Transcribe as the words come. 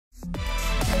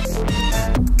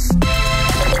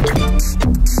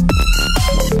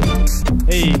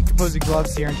Opposing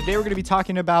Gloves here, and today we're going to be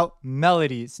talking about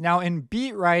melodies. Now, in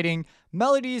beat writing,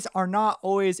 melodies are not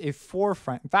always a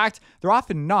forefront. In fact, they're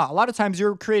often not. A lot of times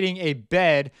you're creating a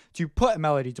bed to put a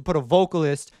melody, to put a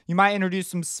vocalist. You might introduce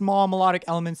some small melodic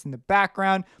elements in the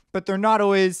background, but they're not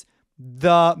always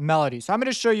the melody. So I'm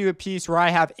going to show you a piece where I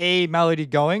have a melody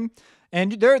going.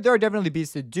 And there are definitely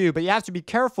beats that do, but you have to be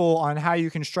careful on how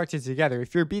you construct it together.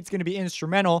 If your beat's going to be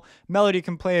instrumental, melody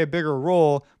can play a bigger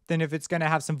role than if it's going to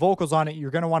have some vocals on it.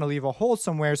 You're going to want to leave a hole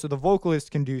somewhere so the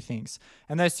vocalist can do things.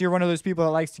 Unless you're one of those people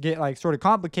that likes to get like sort of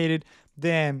complicated,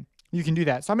 then you can do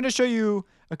that. So I'm going to show you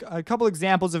a couple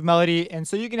examples of melody. And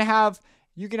so you can have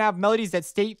melodies that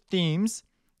state themes.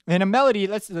 And a melody,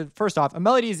 first off, a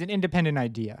melody is an independent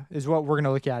idea, is what we're going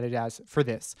to look at it as for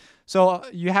this. So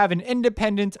you have an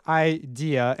independent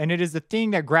idea, and it is the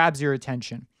thing that grabs your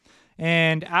attention.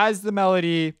 And as the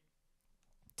melody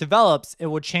develops, it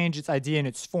will change its idea and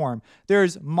its form.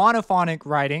 There's monophonic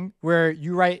writing, where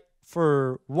you write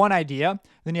for one idea.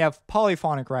 Then you have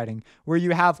polyphonic writing, where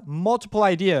you have multiple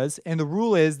ideas, and the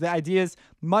rule is the ideas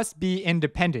must be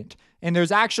independent. And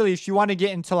there's actually, if you want to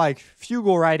get into like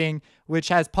fugal writing, which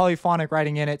has polyphonic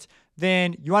writing in it,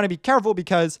 then you want to be careful,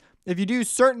 because if you do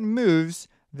certain moves,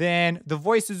 then the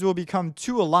voices will become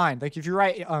too aligned. Like if you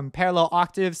write parallel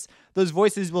octaves, those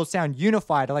voices will sound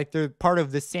unified, like they're part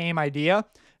of the same idea.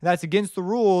 That's against the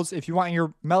rules if you want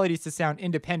your melodies to sound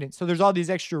independent. So there's all these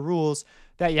extra rules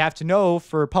that you have to know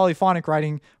for polyphonic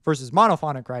writing versus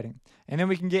monophonic writing. And then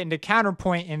we can get into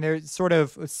counterpoint and there's sort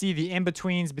of see the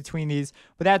in-betweens between these,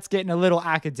 but that's getting a little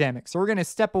academic. So we're going to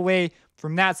step away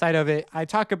from that side of it. I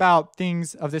talk about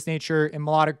things of this nature in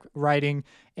melodic writing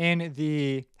in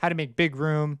the How to Make Big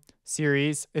Room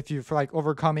series, for like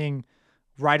overcoming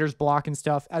writer's block and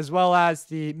stuff, as well as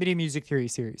the MIDI music theory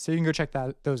series. So you can go check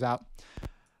those out.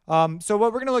 So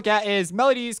what we're going to look at is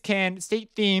melodies can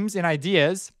state themes and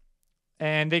ideas,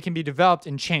 and they can be developed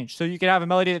and changed. So you could have a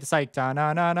melody that's like da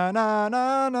na na na na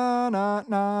na na na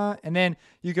na, and then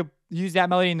you could use that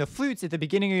melody in the flutes at the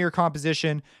beginning of your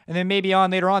composition, and then maybe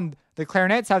later on the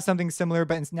clarinets have something similar,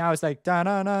 but now it's like da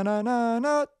na na na na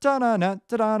na da na na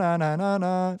da na na na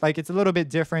na. Like it's a little bit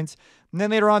different. And then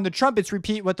later on the trumpets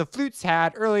repeat what the flutes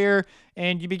had earlier,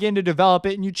 and you begin to develop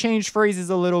it, and you change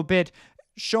phrases a little bit,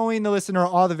 showing the listener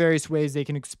all the various ways they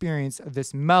can experience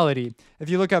this melody. If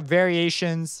you look up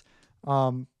variations,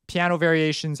 piano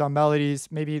variations on melodies,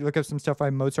 maybe look up some stuff by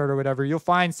Mozart or whatever, you'll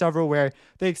find several where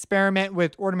they experiment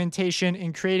with ornamentation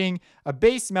in creating a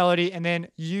bass melody and then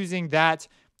using that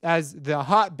as the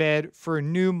hotbed for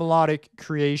new melodic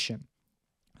creation.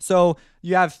 So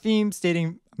you have theme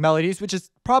stating melodies, which is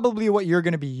probably what you're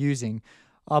going to be using.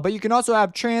 But you can also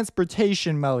have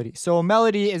transportation melody. So a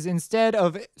melody is, instead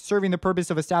of serving the purpose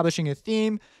of establishing a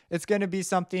theme, it's going to be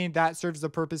something that serves the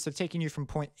purpose of taking you from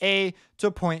point A to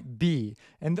point B.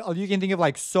 And you can think of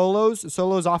like solos.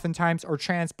 Solos oftentimes are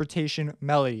transportation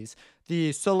melodies.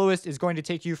 The soloist is going to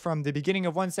take you from the beginning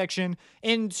of one section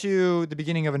into the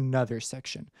beginning of another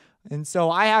section. And so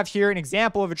I have here an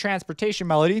example of a transportation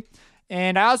melody.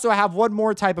 And I also have one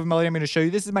more type of melody I'm going to show you.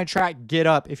 This is my track, Get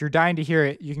Up. If you're dying to hear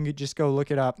it, you can just go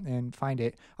look it up and find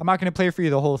it. I'm not going to play for you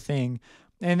the whole thing.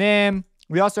 And then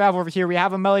we also have over here, we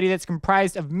have a melody that's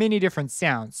comprised of many different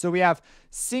sounds. So we have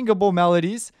singable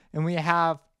melodies and we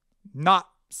have not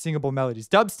singable melodies.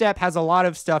 Dubstep has a lot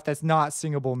of stuff that's not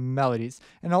singable melodies.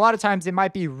 And a lot of times it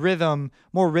might be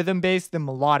more rhythm-based than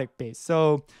melodic-based.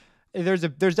 So there's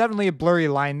definitely a blurry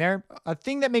line there. A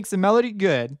thing that makes a melody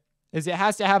good is it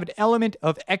has to have an element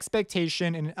of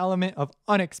expectation and an element of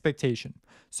unexpectation.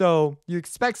 So you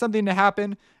expect something to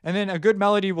happen, and then a good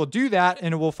melody will do that,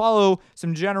 and it will follow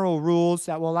some general rules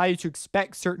that will allow you to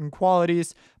expect certain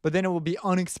qualities, but then it will be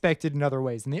unexpected in other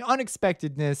ways. And the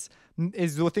unexpectedness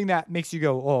is the thing that makes you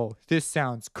go, oh, this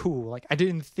sounds cool. Like, I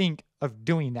didn't think of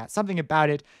doing that. Something about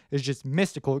it is just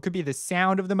mystical. It could be the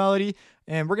sound of the melody,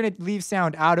 and we're going to leave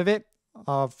sound out of it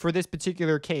for this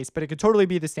particular case, but it could totally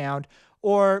be the sound,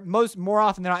 or more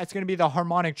often than not, it's going to be the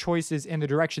harmonic choices and the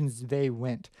directions they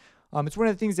went. It's one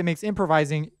of the things that makes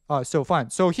improvising so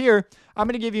fun. So here, I'm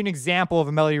going to give you an example of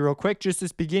a melody real quick, just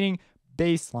this beginning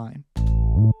bass line.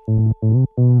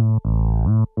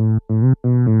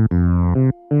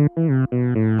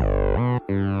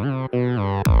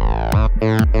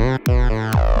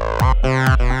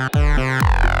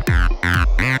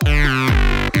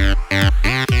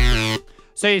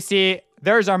 So you see,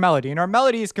 there's our melody, and our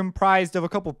melody is comprised of a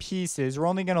couple pieces. We're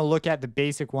only going to look at the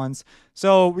basic ones.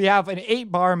 So we have an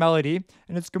 8-bar melody,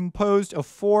 and it's composed of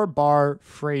 4-bar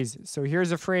phrases. So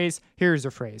here's a phrase, here's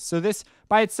a phrase. So this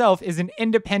by itself is an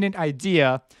independent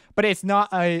idea, but it's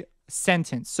not a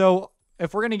sentence. So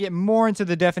if we're going to get more into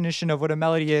the definition of what a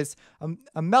melody is,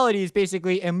 a melody is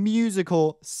basically a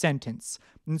musical sentence.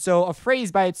 And so a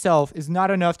phrase by itself is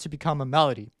not enough to become a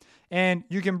melody. And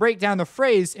you can break down the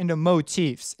phrase into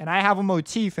motifs. And I have a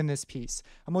motif in this piece.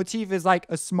 A motif is like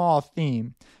a small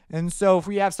theme. And so if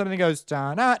we have something that goes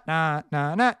da na na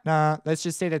na na na, let's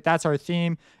just say that that's our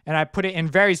theme. And I put it in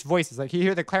various voices. Like you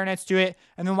hear the clarinets do it,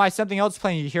 and then while something else is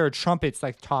playing, you hear a trumpets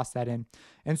like toss that in.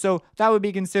 And so that would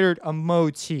be considered a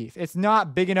motif. It's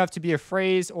not big enough to be a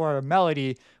phrase or a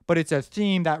melody, but it's a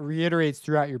theme that reiterates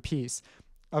throughout your piece.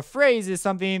 A phrase is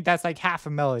something that's like half a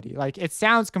melody. Like it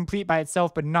sounds complete by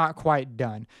itself, but not quite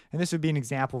done. And this would be an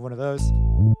example of one of those.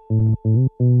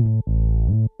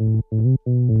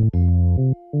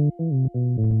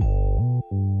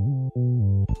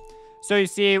 So you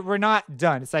see, we're not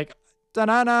done. It's like,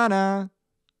 da-na-na-na. And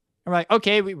we're like,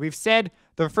 okay, we've said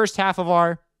the first half of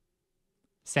our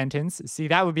sentence. See,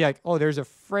 that would be like, oh, there's a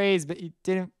phrase, but you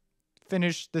didn't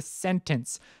finish the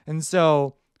sentence. And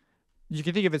so you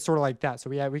can think of it sort of like that. So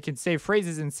we can say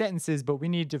phrases and sentences, but we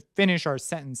need to finish our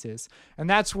sentences. And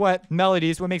that's what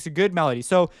melodies, what makes a good melody.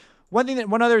 So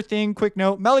one other thing, quick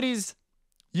note, melodies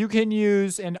you can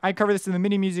use, and I cover this in the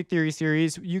mini music theory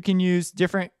series, you can use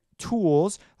different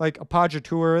tools like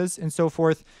appoggiaturas and so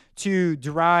forth to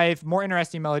derive more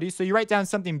interesting melodies. So you write down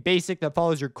something basic that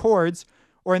follows your chords,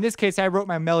 or in this case, I wrote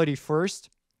my melody first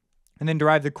and then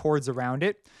derive the chords around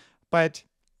it. But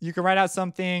you can write out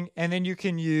something and then you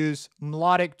can use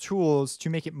melodic tools to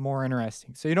make it more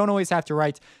interesting. So you don't always have to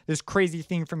write this crazy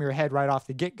thing from your head right off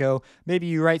the get-go. Maybe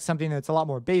you write something that's a lot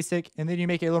more basic and then you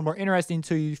make it a little more interesting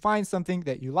until you find something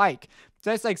that you like. So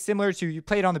that's like similar to you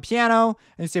play it on the piano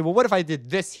and you say, well, what if I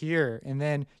did this here? And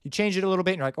then you change it a little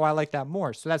bit and you're like, oh, I like that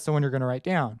more. So that's the one you're going to write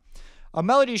down. A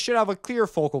melody should have a clear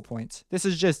focal point. This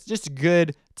is just a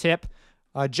good tip.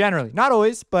 Generally, not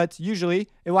always, but usually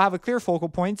it will have a clear focal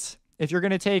point. If you're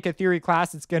going to take a theory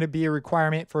class, it's going to be a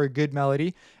requirement for a good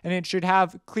melody, and it should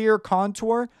have clear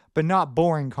contour, but not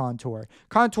boring contour.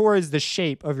 Contour is the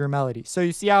shape of your melody. So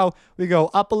you see how we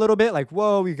go up a little bit, like,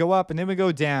 whoa, we go up, and then we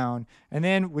go down, and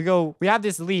then we have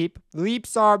this leap. There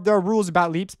are rules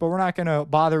about leaps, but we're not going to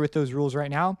bother with those rules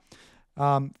right now.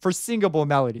 For singable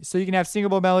melodies. So you can have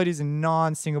singable melodies and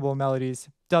non-singable melodies.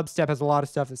 Dubstep has a lot of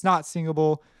stuff that's not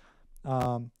singable.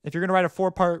 If you're going to write a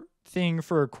 4-part thing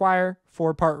for a choir,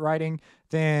 4-part writing,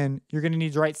 then you're going to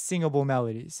need to write singable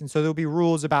melodies. And so there'll be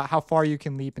rules about how far you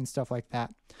can leap and stuff like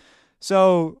that.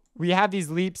 So we have these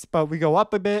leaps, but we go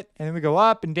up a bit and then we go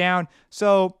up and down.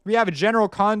 So we have a general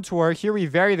contour. Here we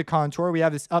vary the contour. We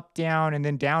have this up, down, and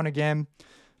then down again.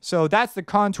 So that's the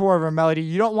contour of a melody.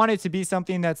 You don't want it to be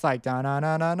something that's like da na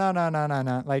na na na na na na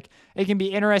na. Like it can be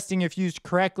interesting if used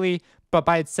correctly, but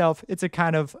by itself, it's a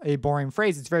kind of a boring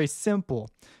phrase. It's very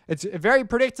simple. It's very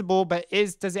predictable, but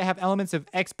does it have elements of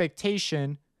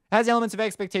expectation? It has elements of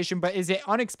expectation, but is it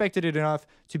unexpected enough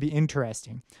to be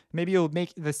interesting? Maybe you'll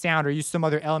make the sound or use some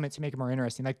other element to make it more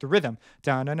interesting, like the rhythm.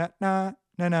 Da na na na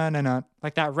na na na na.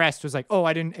 Like that rest was like, oh,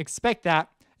 I didn't expect that,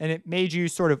 and it made you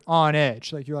sort of on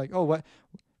edge. Like you're like, oh, what?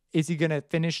 Is he going to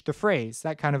finish the phrase?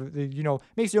 That kind of,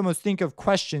 makes you almost think of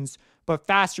questions, but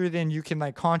faster than you can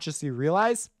like consciously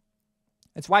realize.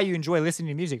 It's why you enjoy listening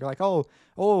to music. You're like, oh,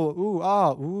 ooh,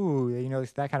 ah, ooh,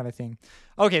 that kind of a thing.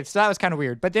 Okay, so that was kind of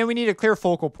weird. But then we need a clear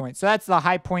focal point. So that's the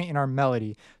high point in our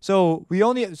melody. So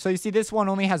you see this one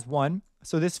only has one.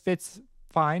 So this fits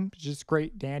fine, just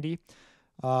great, dandy.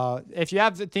 If you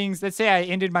have the things, let's say I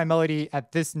ended my melody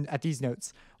at these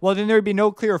notes. Well, then there would be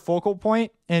no clear focal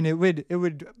point, and it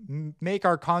would make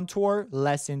our contour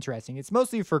less interesting. It's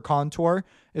mostly for contour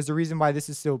is the reason why this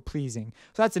is so pleasing.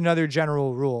 So that's another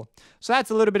general rule. So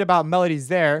that's a little bit about melodies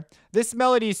there. This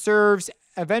melody serves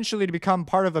eventually to become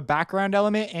part of a background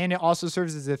element, and it also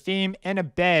serves as a theme and a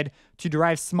bed to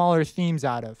derive smaller themes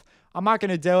out of. I'm not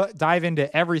going to dive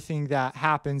into everything that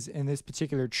happens in this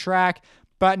particular track,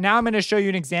 but now I'm going to show you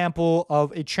an example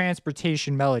of a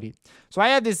transportation melody. So I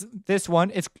had this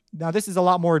one. Now this is a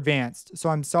lot more advanced. So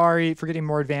I'm sorry for getting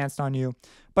more advanced on you.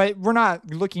 But we're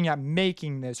not looking at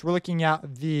making this. We're looking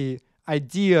at the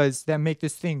ideas that make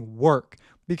this thing work.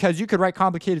 Because you could write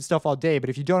complicated stuff all day, but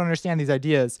if you don't understand these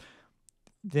ideas,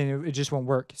 then it just won't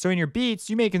work. So in your beats,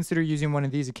 you may consider using one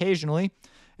of these occasionally.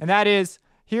 And that is,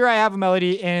 here I have a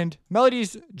melody, and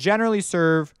melodies generally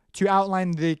serve to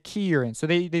outline the key you're in. So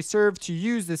they serve to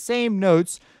use the same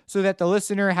notes so that the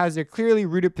listener has a clearly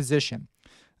rooted position.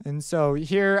 And so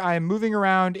here I'm moving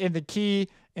around in the key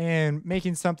and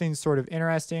making something sort of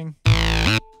interesting.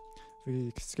 If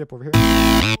we skip over here.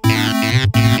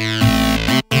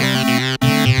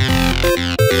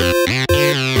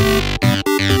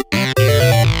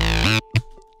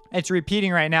 it's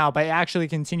repeating right now, but it actually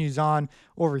continues on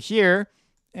over here.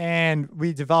 And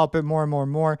we develop it more and more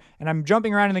and more. And I'm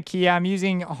jumping around in the key. I'm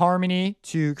using harmony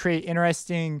to create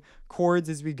interesting chords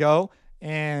as we go.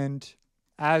 And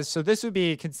so this would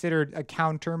be considered a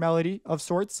counter melody of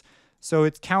sorts. So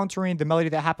it's countering the melody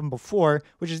that happened before,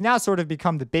 which has now sort of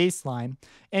become the bass line.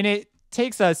 And it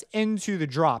takes us into the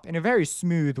drop in a very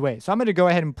smooth way. So I'm going to go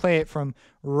ahead and play it from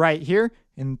right here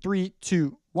in 3,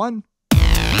 2, 1.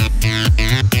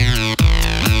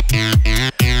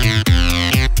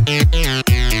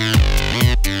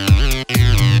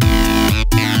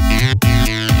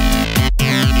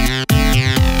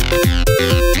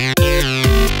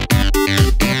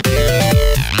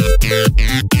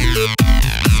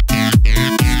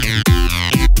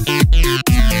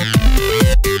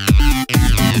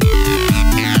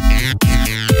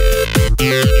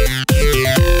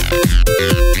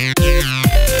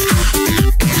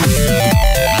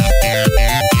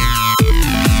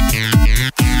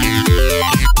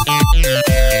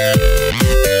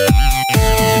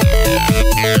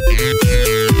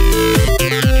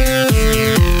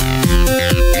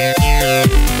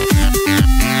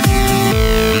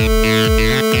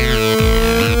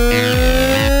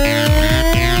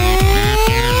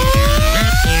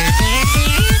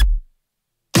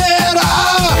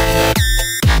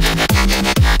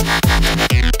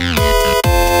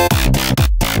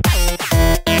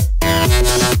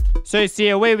 So you see,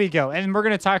 away we go, and we're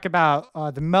gonna talk about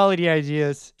the melody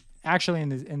ideas actually in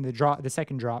the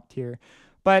second drop here,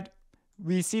 but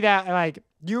we see that like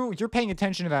you're paying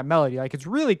attention to that melody, like it's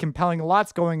really compelling. A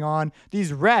lot's going on.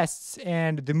 These rests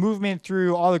and the movement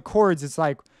through all the chords. It's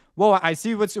like, whoa, I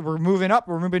see we're moving up,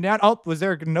 we're moving down. Oh, was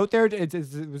there a note there?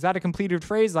 Was that a completed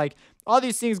phrase? Like all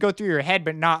these things go through your head,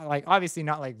 but not like obviously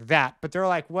not like that. But they're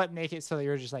like what make it so that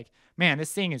you're just like, man,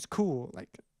 this thing is cool. Like.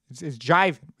 It's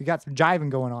jiving. We got some jiving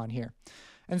going on here.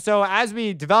 And so as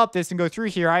we develop this and go through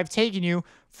here, I've taken you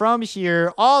from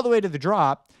here all the way to the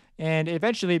drop, and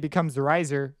eventually it becomes the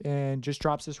riser and just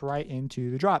drops us right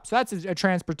into the drop. So that's a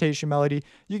transportation melody.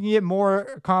 You can get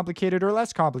more complicated or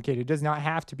less complicated. It does not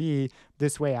have to be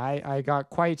this way. I had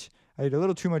a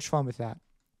little too much fun with that.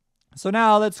 So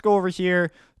now let's go over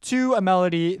here to a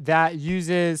melody that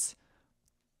uses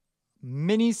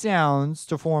many sounds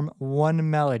to form one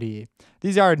melody.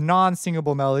 These are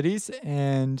non-singable melodies,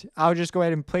 and I'll just go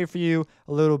ahead and play for you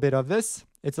a little bit of this.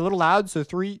 It's a little loud, so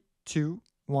 3, 2,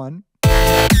 1.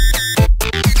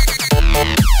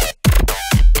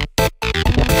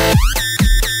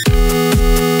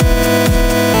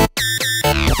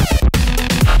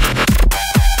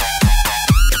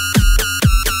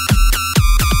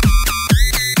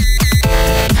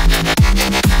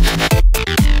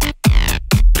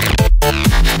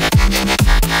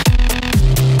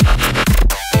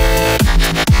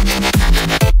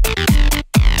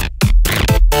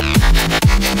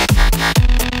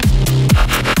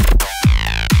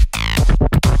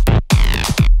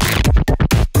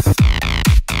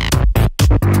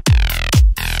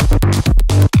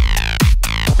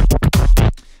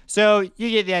 So you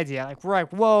get the idea. Like we're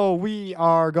like, whoa, we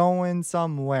are going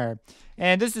somewhere.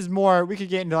 And this is more, we could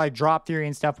get into like drop theory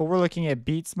and stuff, but we're looking at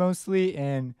beats mostly.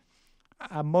 And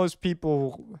most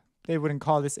people, they wouldn't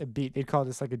call this a beat. They'd call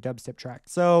this like a dubstep track.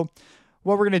 So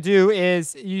what we're going to do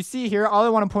is, you see here, all I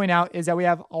want to point out is that we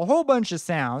have a whole bunch of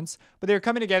sounds, but they're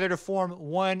coming together to form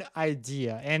one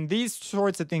idea. And these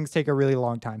sorts of things take a really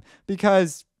long time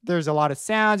because there's a lot of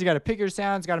sounds. You got to pick your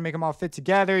sounds, got to make them all fit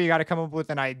together. You got to come up with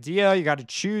an idea. You got to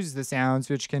choose the sounds,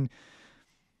 which can,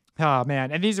 oh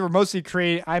man. And these were mostly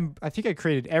created. I think I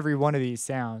created every one of these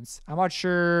sounds. I'm not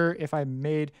sure if I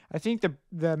think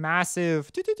the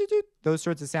massive, those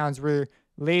sorts of sounds were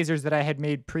lasers that I had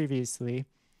made previously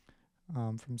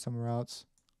from somewhere else.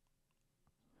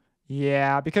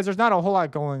 Yeah, because there's not a whole lot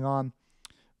going on,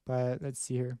 but let's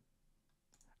see here.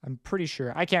 I'm pretty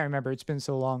sure. I can't remember. It's been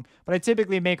so long. But I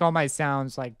typically make all my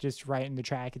sounds like just right in the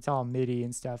track. It's all MIDI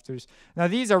and stuff. Now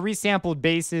these are resampled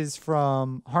basses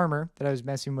from Harmer that I was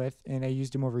messing with, and I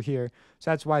used them over here. So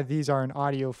that's why these are in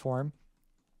audio form.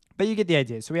 But you get the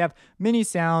idea. So we have many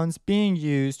sounds being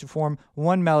used to form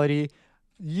one melody.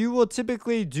 You will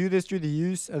typically do this through the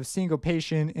use of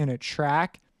syncopation in a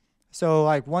track. So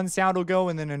like one sound will go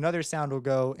and then another sound will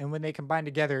go. And when they combine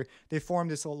together, they form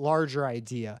this larger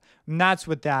idea. And that's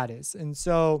what that is. And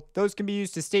so those can be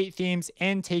used to state themes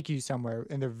and take you somewhere.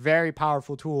 And they're very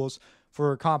powerful tools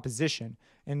for composition.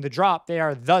 In the drop, they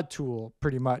are the tool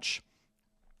pretty much.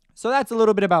 So that's a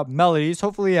little bit about melodies.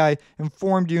 Hopefully I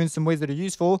informed you in some ways that are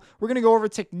useful. We're going to go over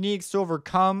techniques to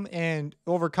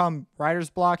overcome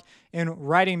writer's block and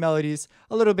writing melodies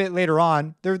a little bit later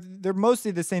on. They're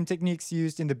mostly the same techniques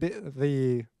used in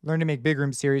the Learn to Make Big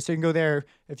Room series. So you can go there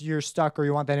if you're stuck or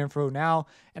you want that info now.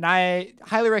 And I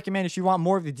highly recommend, if you want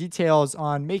more of the details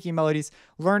on making melodies,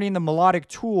 learning the melodic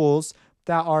tools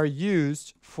that are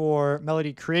used for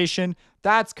melody creation.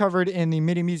 That's covered in the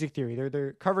MIDI music theory.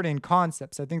 They're covered in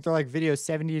concepts. I think they're like video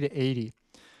 70 to 80.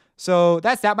 So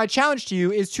that's that. My challenge to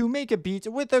you is to make a beat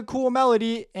with a cool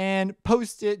melody and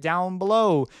post it down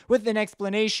below with an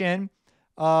explanation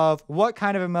of what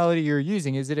kind of a melody you're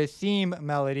using. Is it a theme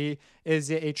melody? Is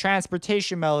it a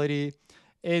transportation melody?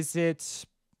 Is it...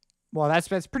 Well, that's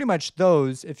pretty much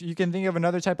those. If you can think of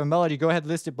another type of melody, go ahead,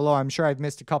 list it below. I'm sure I've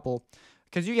missed a couple,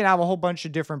 because you can have a whole bunch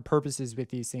of different purposes with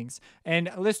these things.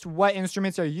 And list what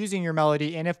instruments are using your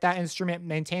melody, and if that instrument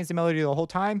maintains the melody the whole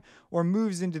time or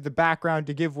moves into the background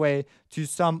to give way to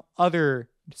some other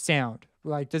sound.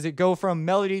 Like, does it go from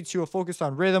melody to a focus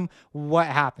on rhythm? What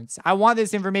happens? I want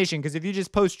this information, because if you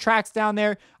just post tracks down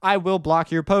there, I will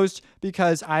block your post,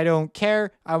 because I don't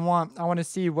care. I want to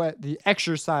see what the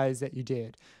exercise that you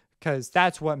did, because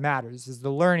that's what matters, is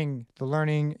the learning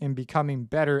and becoming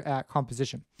better at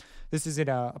composition. This isn't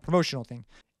a promotional thing.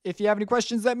 If you have any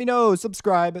questions, let me know.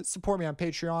 Subscribe, support me on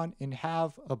Patreon, and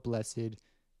have a blessed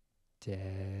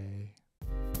day.